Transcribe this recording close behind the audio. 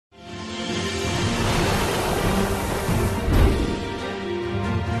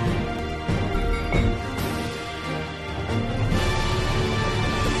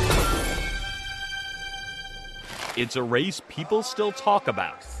It's a race people still talk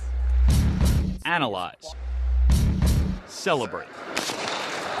about, analyze, celebrate.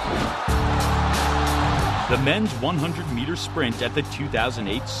 The men's 100-meter sprint at the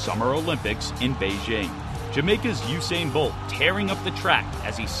 2008 Summer Olympics in Beijing. Jamaica's Usain Bolt tearing up the track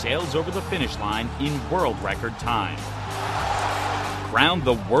as he sails over the finish line in world record time. Crowned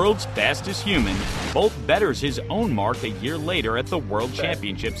the world's fastest human, Bolt betters his own mark a year later at the World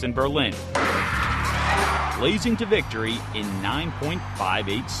Championships in Berlin, blazing to victory in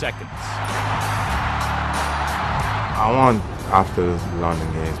 9.58 seconds. I want, after the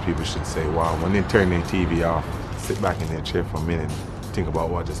London Games, people should say, wow, when they turn their TV off, sit back in their chair for a minute, think about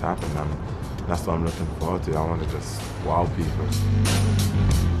what just happened. That's what I'm looking forward to. I want to just wow people.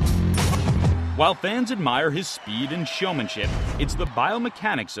 While fans admire his speed and showmanship, it's the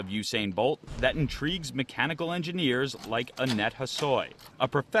biomechanics of Usain Bolt that intrigues mechanical engineers like Annette Hassoy, a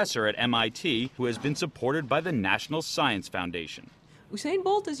professor at MIT who has been supported by the National Science Foundation. Usain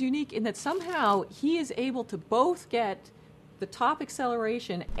Bolt is unique in that somehow he is able to both get the top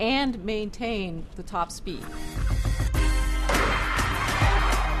acceleration and maintain the top speed.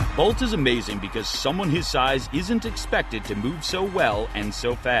 Bolt is amazing because someone his size isn't expected to move so well and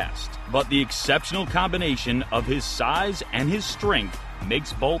so fast. But the exceptional combination of his size and his strength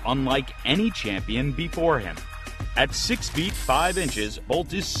makes Bolt unlike any champion before him. At 6 feet 5 inches,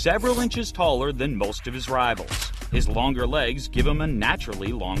 Bolt is several inches taller than most of his rivals. His longer legs give him a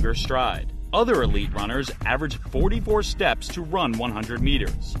naturally longer stride. Other elite runners average 44 steps to run 100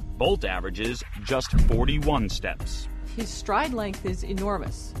 meters. Bolt averages just 41 steps. His stride length is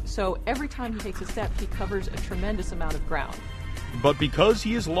enormous, so every time he takes a step, he covers a tremendous amount of ground. But because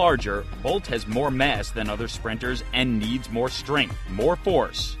he is larger, Bolt has more mass than other sprinters and needs more strength, more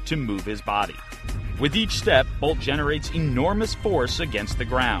force to move his body. With each step, Bolt generates enormous force against the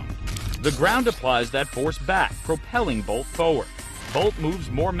ground. The ground applies that force back, propelling Bolt forward. Bolt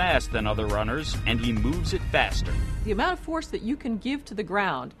moves more mass than other runners, and he moves it faster. The amount of force that you can give to the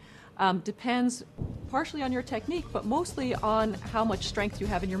ground depends partially on your technique, but mostly on how much strength you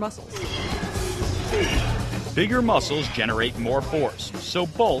have in your muscles. Bigger muscles generate more force, so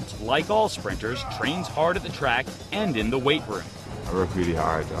Bolt, like all sprinters, trains hard at the track and in the weight room. I work really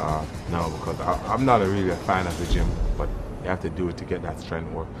hard now because I'm not really a fan of the gym, but you have to do it to get that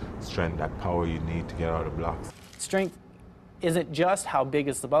strength, that power you need to get out of the blocks. Strength isn't just how big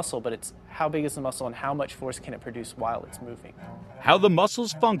is the muscle, but it's how big is the muscle and how much force can it produce while it's moving. How the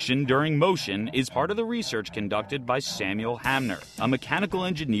muscles function during motion is part of the research conducted by Samuel Hamner, a mechanical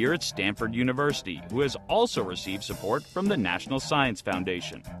engineer at Stanford University, who has also received support from the National Science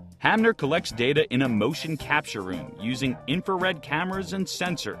Foundation. Hamner collects data in a motion capture room using infrared cameras and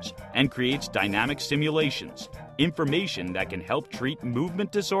sensors and creates dynamic simulations, information that can help treat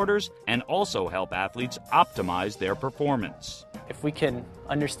movement disorders and also help athletes optimize their performance. If we can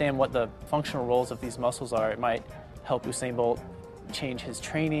understand what the functional roles of these muscles are, it might help Usain Bolt change his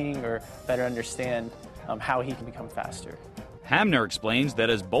training or better understand how he can become faster. Hamner explains that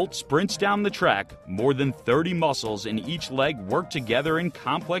as Bolt sprints down the track, more than 30 muscles in each leg work together in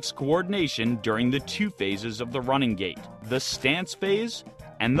complex coordination during the 2 phases of the running gait, the stance phase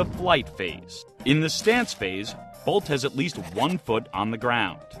and the flight phase. In the stance phase, Bolt has at least 1 foot on the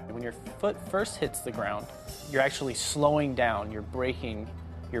ground. When your foot first hits the ground, you're actually slowing down, you're braking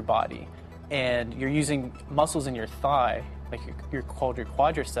your body, and you're using muscles in your thigh, like your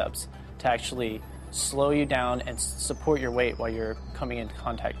quadriceps, to actually slow you down and support your weight while you're coming into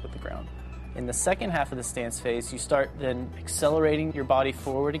contact with the ground. In the second half of the stance phase, you start then accelerating your body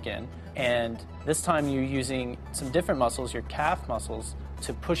forward again, and this time you're using some different muscles, your calf muscles,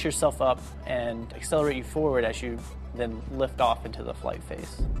 to push yourself up and accelerate you forward as you then lift off into the flight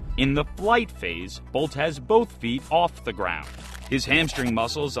phase. In the flight phase, Bolt has both feet off the ground. His hamstring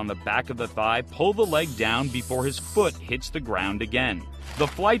muscles on the back of the thigh pull the leg down before his foot hits the ground again. The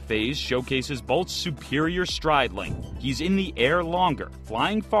flight phase showcases Bolt's superior stride length. He's in the air longer,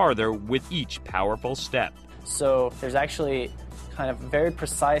 flying farther with each powerful step. So there's actually kind of very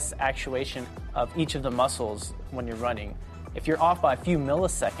precise actuation of each of the muscles when you're running. If you're off by a few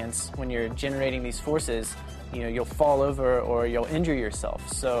milliseconds when you're generating these forces, you'll fall over or you'll injure yourself.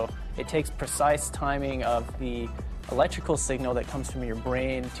 So it takes precise timing of the electrical signal that comes from your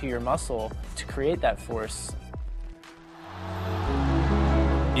brain to your muscle to create that force.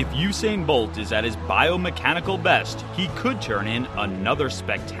 If Usain Bolt is at his biomechanical best, he could turn in another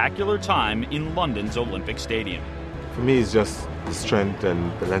spectacular time in London's Olympic Stadium. For me, it's just the strength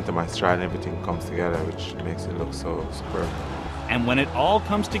and the length of my stride and everything comes together, which makes it look so superb. And when it all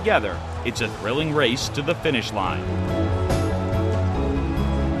comes together, it's a thrilling race to the finish line.